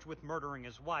charged with murdering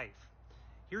his wife.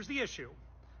 Here's the issue.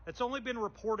 It's only been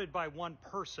reported by one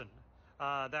person.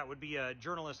 That would be a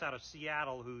journalist out of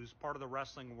Seattle who's part of the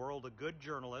wrestling world, a good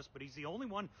journalist, but he's the only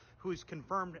one who's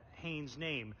confirmed Haynes'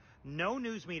 name. No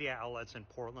news media outlets in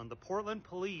Portland. The Portland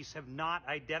police have not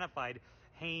identified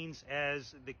Haynes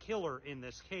as the killer in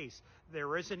this case.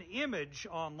 There is an image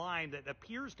online that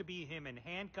appears to be him in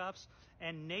handcuffs,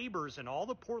 and neighbors and all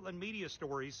the Portland media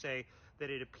stories say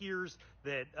that it appears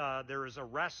that there is a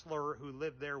wrestler who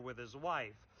lived there with his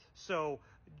wife. So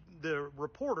the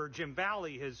reporter, Jim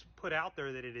Valley, has put out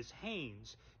there that it is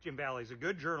Haynes. Jim Valley's a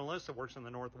good journalist that works in the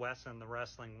Northwest and the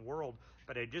wrestling world.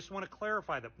 But I just want to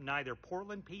clarify that neither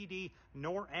Portland PD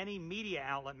nor any media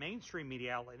outlet, mainstream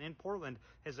media outlet in Portland,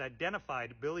 has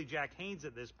identified Billy Jack Haynes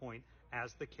at this point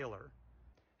as the killer.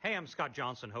 Hey, I'm Scott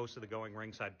Johnson, host of the Going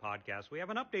Ringside podcast. We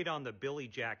have an update on the Billy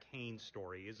Jack Haynes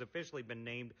story. He has officially been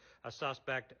named a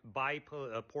suspect by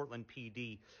Portland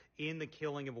PD in the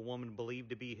killing of a woman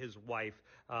believed to be his wife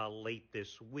late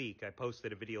this week. I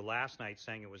posted a video last night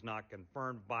saying it was not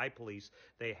confirmed by police.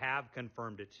 They have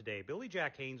confirmed it today. Billy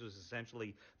Jack Haynes was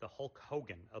essentially the Hulk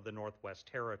Hogan of the Northwest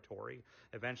Territory,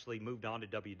 eventually moved on to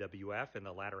WWF in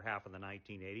the latter half of the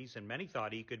 1980s, and many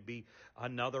thought he could be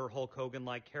another Hulk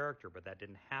Hogan-like character, but that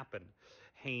didn't happen.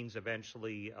 Haynes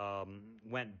eventually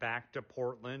went back to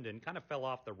Portland and kind of fell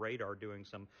off the radar doing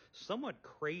some somewhat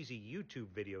crazy YouTube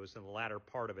videos in the latter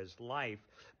part of his life.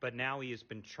 But now he has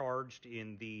been charged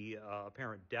in the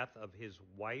apparent death of his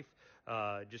wife.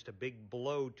 Just a big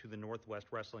blow to the Northwest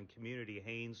wrestling community.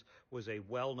 Haynes was a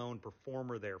well-known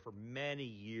performer there for many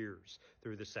years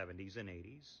through the 70s and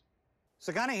 80s.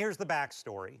 So kind of here's the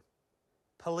backstory.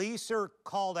 Police are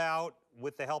called out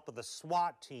with the help of the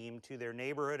SWAT team to their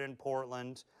neighborhood in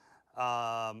Portland,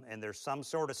 and there's some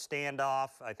sort of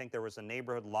standoff. I think there was a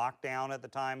neighborhood lockdown at the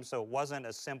time, so it wasn't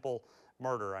a simple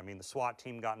murder. I mean, the SWAT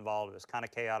team got involved. It was kind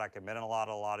of chaotic. I've been in a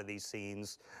lot of these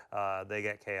scenes. They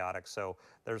get chaotic, so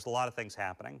there's a lot of things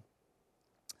happening.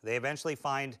 They eventually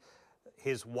find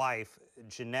his wife,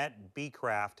 Jeanette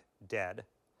Beecraft, dead.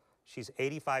 She's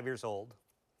 85 years old.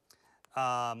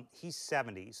 He's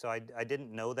 70, so I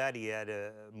didn't know that. He had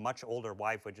a much older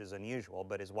wife, which is unusual,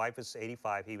 but his wife was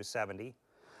 85, he was 70.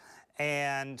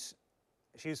 And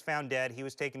she was found dead. He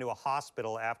was taken to a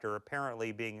hospital after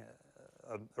apparently being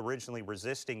originally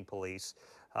resisting police,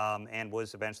 and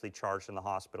was eventually charged in the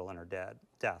hospital in her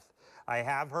death. I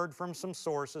have heard from some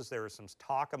sources, there was some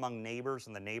talk among neighbors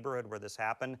in the neighborhood where this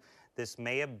happened. This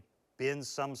may have been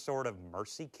some sort of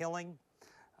mercy killing.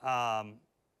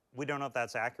 We don't know if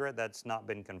that's accurate. That's not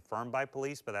been confirmed by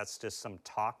police, but that's just some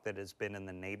talk that has been in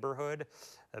the neighborhood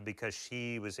because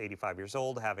she was 85 years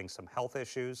old, having some health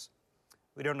issues.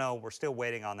 We don't know. We're still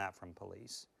waiting on that from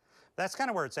police. That's kind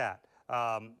of where it's at.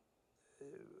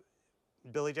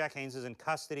 Billy Jack Haynes is in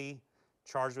custody,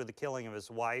 charged with the killing of his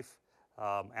wife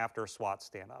after a SWAT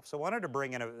standoff. So I wanted to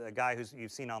bring in a guy who's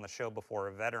you've seen on the show before,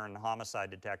 a veteran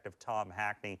homicide detective, Tom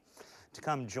Hackney, to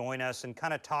come join us and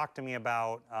kind of talk to me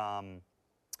about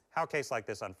how a case like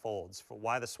this unfolds, for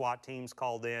why the SWAT team's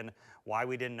called in, why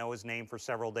we didn't know his name for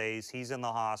several days. He's in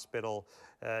the hospital.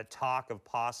 Talk of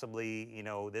possibly, you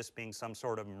know, this being some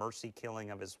sort of mercy killing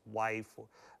of his wife,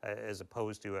 as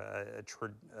opposed to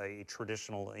a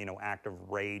traditional, you know, act of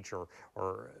rage or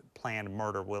planned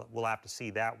murder. We'll have to see.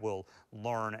 That we'll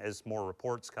learn as more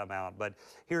reports come out. But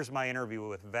here's my interview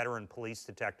with veteran police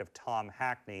detective Tom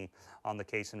Hackney on the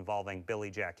case involving Billy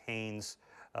Jack Haynes,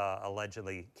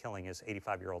 allegedly killing his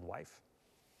 85-year-old wife.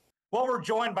 Well, we're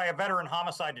joined by a veteran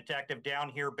homicide detective down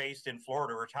here based in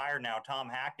Florida, retired now, Tom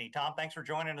Hackney. Tom, thanks for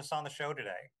joining us on the show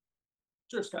today.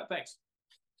 Sure, Scott, thanks.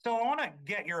 So I want to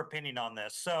get your opinion on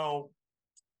this. So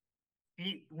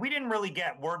we didn't really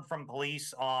get word from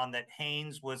police on that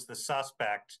Haynes was the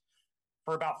suspect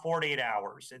for about 48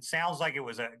 hours. It sounds like it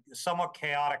was a somewhat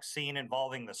chaotic scene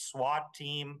involving the SWAT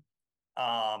team.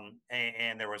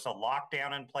 And there was a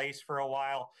lockdown in place for a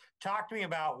while. Talk to me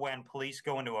about when police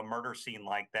go into a murder scene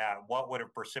like that. What would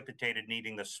have precipitated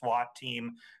needing the SWAT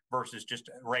team versus just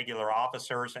regular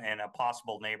officers and a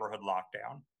possible neighborhood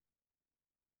lockdown?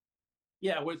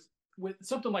 Yeah, with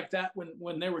something like that,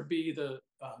 when there would be the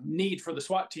need for the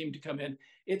SWAT team to come in,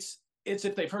 it's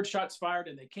if they've heard shots fired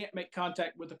and they can't make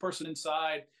contact with the person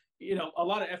inside. You know, a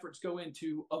lot of efforts go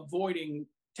into avoiding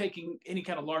taking any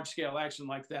kind of large scale action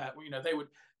like that. You know,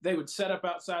 they would set up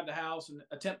outside the house and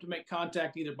attempt to make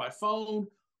contact either by phone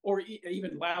or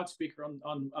even loudspeaker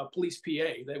on a police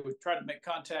PA. They would try to make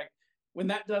contact. When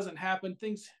that doesn't happen,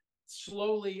 things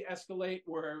slowly escalate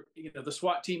where, you know, the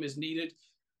SWAT team is needed.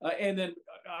 And then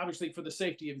obviously for the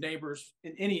safety of neighbors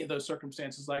in any of those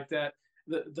circumstances like that,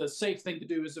 the safe thing to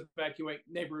do is evacuate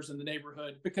neighbors in the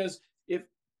neighborhood, because if,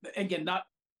 again, not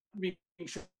being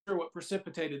sure what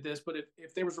precipitated this, but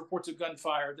if there was reports of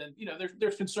gunfire, then, you know,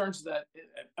 there's concerns that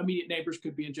immediate neighbors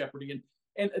could be in jeopardy.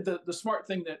 And the smart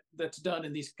thing that's done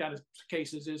in these kind of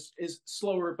cases is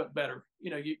slower but better.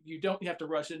 You know, you don't have to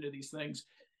rush into these things,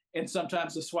 and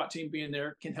sometimes the SWAT team being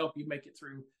there can help you make it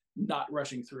through, not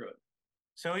rushing through it.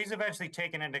 So he's eventually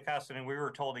taken into custody, and we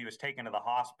were told he was taken to the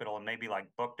hospital and maybe like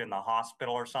booked in the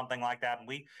hospital or something like that.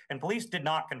 And police did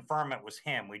not confirm it was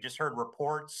him. We just heard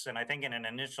reports, and I think in an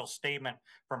initial statement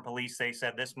from police, they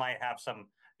said this might have some,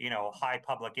 you know, high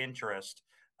public interest.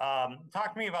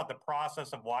 Talk to me about the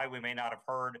process of why we may not have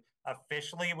heard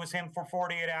officially it was him for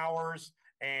 48 hours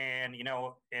and, you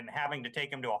know, and having to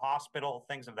take him to a hospital,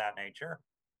 things of that nature.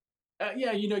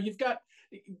 Yeah, you know, you've got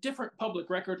different public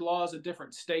record laws in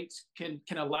different states can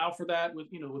allow for that with,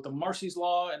 you know, with the Marcy's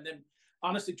law, and then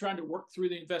honestly trying to work through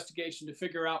the investigation to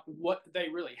figure out what they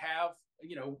really have,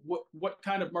 you know, what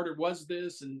kind of murder was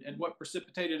this and what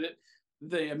precipitated it.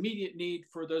 The immediate need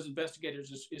for those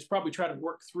investigators is probably try to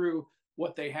work through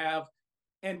what they have,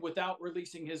 and without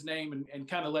releasing his name and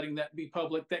kind of letting that be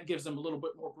public, that gives them a little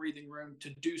bit more breathing room to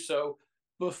do so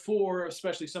before,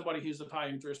 especially somebody who's of high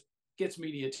interest, gets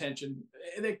media attention.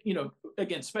 They, you know,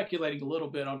 again, speculating a little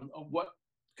bit on what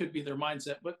could be their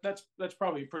mindset, but that's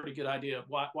probably a pretty good idea of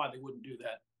why they wouldn't do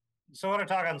that. So I want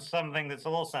to talk on something that's a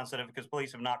little sensitive because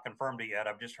police have not confirmed it yet.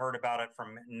 I've just heard about it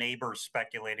from neighbors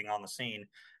speculating on the scene.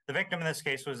 The victim in this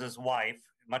case was his wife,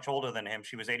 much older than him.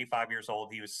 She was 85 years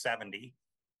old. He was 70.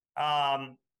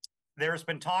 There's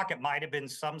been talk it might have been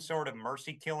some sort of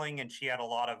mercy killing, and she had a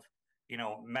lot of, you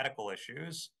know, medical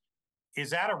issues.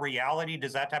 Is that a reality?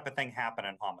 Does that type of thing happen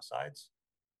in homicides?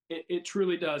 It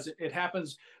truly does. It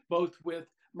happens both with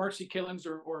mercy killings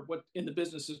or what in the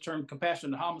business is termed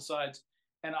compassionate homicides.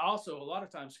 And also a lot of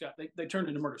times, Scott, they turn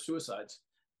into murder suicides.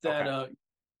 That okay.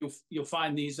 You'll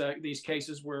find these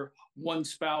cases where one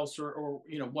spouse or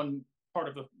you know, one part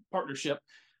of a partnership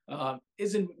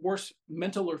is in worse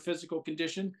mental or physical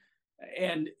condition,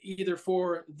 and either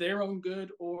for their own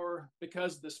good or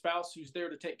because the spouse who's there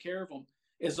to take care of them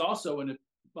is also in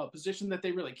a position that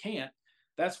they really can't.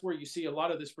 That's where you see a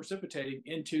lot of this precipitating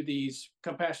into these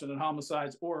compassionate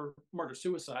homicides or murder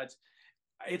suicides.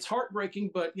 It's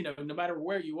heartbreaking, but you know, no matter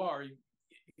where you are,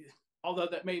 although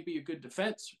that may be a good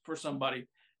defense for somebody,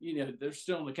 you know, there's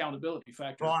still an accountability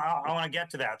factor. Well, I want to get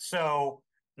to that. So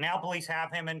now police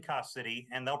have him in custody,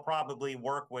 and they'll probably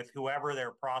work with whoever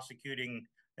they're prosecuting,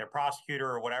 their prosecutor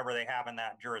or whatever they have in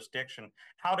that jurisdiction.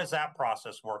 How does that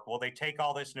process work? Will they take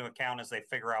all this into account as they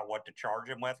figure out what to charge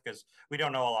him with? Because we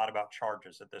don't know a lot about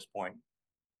charges at this point.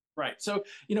 Right. So,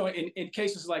 you know, in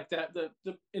cases like that, the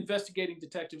investigating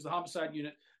detectives, the homicide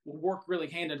unit will work really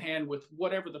hand in hand with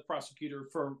whatever the prosecutor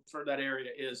for that area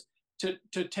is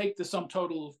to take the sum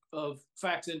total of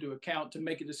facts into account to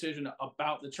make a decision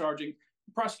about the charging.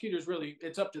 Prosecutors really,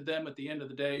 it's up to them at the end of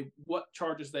the day what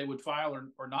charges they would file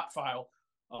or not file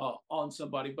on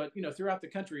somebody. But, you know, throughout the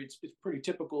country, it's pretty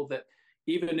typical that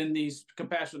even in these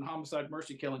compassionate homicide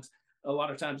mercy killings, a lot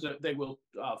of times they will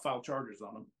file charges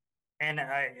on them. And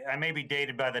I may be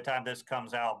dated by the time this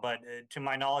comes out, but to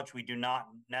my knowledge, we do not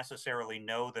necessarily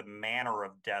know the manner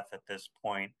of death at this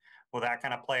point. Will that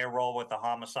kind of play a role with the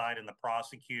homicide and the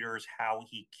prosecutors, how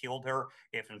he killed her,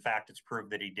 if in fact it's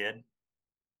proved that he did?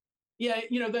 Yeah,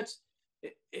 you know,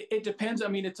 it depends. I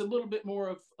mean, it's a little bit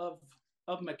more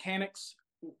of mechanics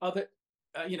of it.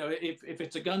 You know, if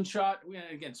it's a gunshot,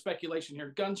 again, speculation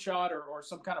here, gunshot or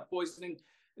some kind of poisoning,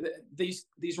 these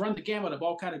run the gamut of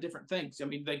all kind of different things. I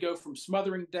mean, they go from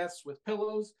smothering deaths with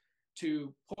pillows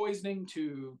to poisoning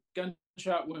to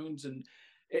gunshot wounds, and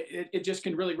it just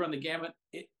can really run the gamut.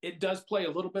 It does play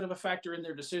a little bit of a factor in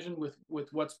their decision with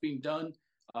what's being done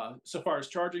so far as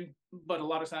charging, but a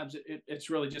lot of times it's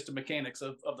really just the mechanics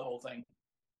of the whole thing.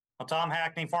 Well, Tom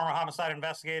Hackney, former homicide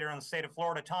investigator in the state of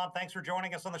Florida. Tom, thanks for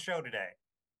joining us on the show today.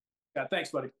 Yeah,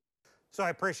 thanks, buddy. So I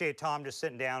appreciate Tom just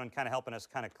sitting down and kind of helping us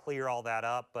kind of clear all that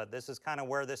up. But this is kind of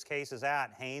where this case is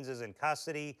at. Haynes is in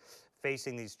custody,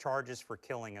 facing these charges for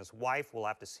killing his wife. We'll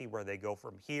have to see where they go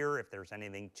from here. If there's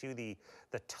anything to the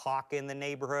talk in the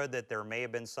neighborhood that there may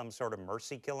have been some sort of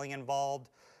mercy killing involved.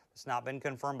 It's not been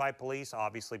confirmed by police.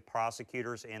 Obviously,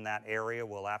 prosecutors in that area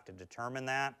will have to determine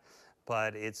that.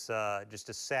 but it's just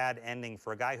a sad ending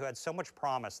for a guy who had so much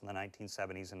promise in the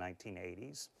 1970s and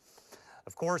 1980s.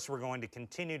 Of course, we're going to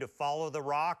continue to follow the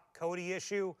Rock Cody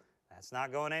issue. That's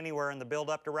not going anywhere in the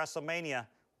build-up to WrestleMania.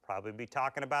 Probably be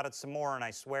talking about it some more, and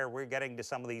I swear we're getting to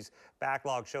some of these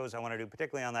backlog shows I want to do,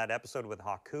 particularly on that episode with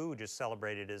Haku, who just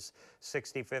celebrated his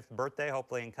 65th birthday,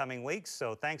 hopefully in coming weeks.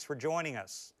 So thanks for joining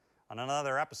us on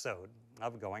another episode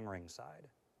of Going Ringside.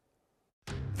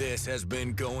 This has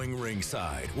been Going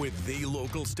Ringside with The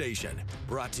Local Station,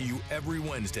 brought to you every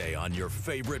Wednesday on your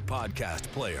favorite podcast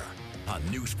player, on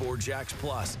News4Jax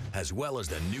Plus, as well as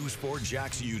the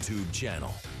News4Jax YouTube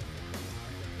channel.